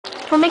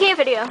We're making a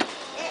video.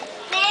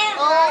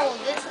 Oh,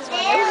 this is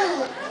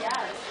what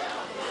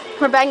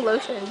We're buying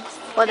lotions.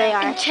 Well, they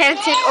are.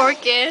 Enchanted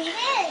orchid.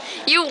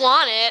 You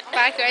want it.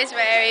 Black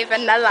raspberry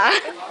vanilla.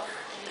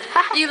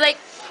 You like,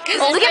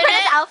 Look at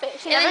her outfit.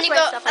 She and never then you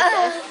wears go, stuff like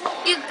this.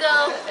 you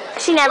go,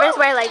 She never wears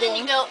and then leggings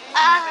you go,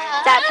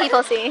 that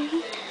people see.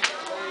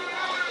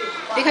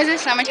 Because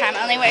it's summertime,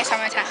 I only wear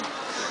summertime.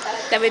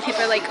 That way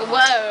people are like,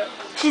 whoa.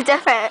 She's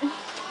different.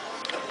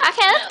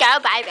 Okay, let's go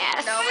buy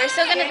this. No, we're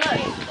still gonna look.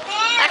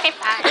 Okay,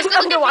 fine. I'm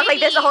gonna walk like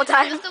this the whole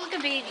time. Let's go look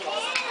at babies.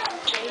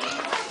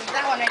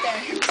 That one right there.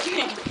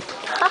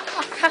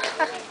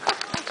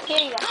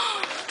 Here you go.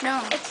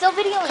 No. It's still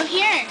videoing. Come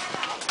here.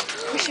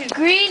 We should.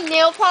 Green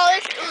nail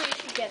polish. Ooh, you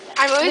should get that.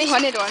 I've always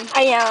wanted one.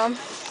 I am.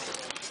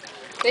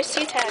 There's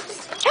 2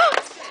 tabs.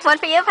 One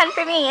for you, one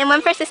for me, and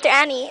one for Sister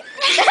Annie.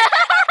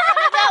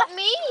 What about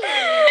me?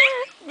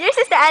 Your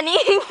Sister Annie.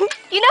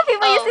 You know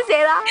people used to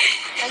say that.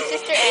 I'm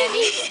Sister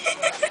Annie.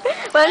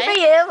 One for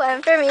you,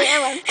 one for me,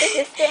 and one for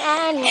Sister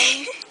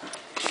Annie.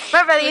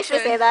 My brother used to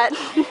say that.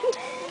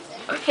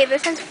 Hey,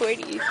 this one's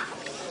 40. Ew.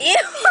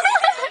 It's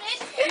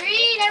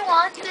green. I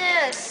want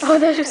this. Oh,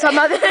 there's some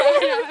other.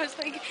 I was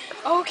like,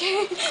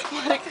 okay.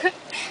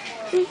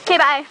 Okay,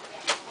 bye.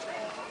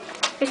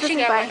 You're supposed to should say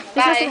go. bye. You're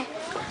Bye. supposed to-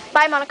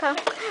 Bye, Monica.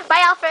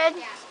 Bye, Alfred.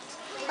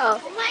 Oh.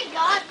 Oh my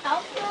God,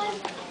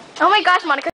 Alfred. Oh my gosh, Monica.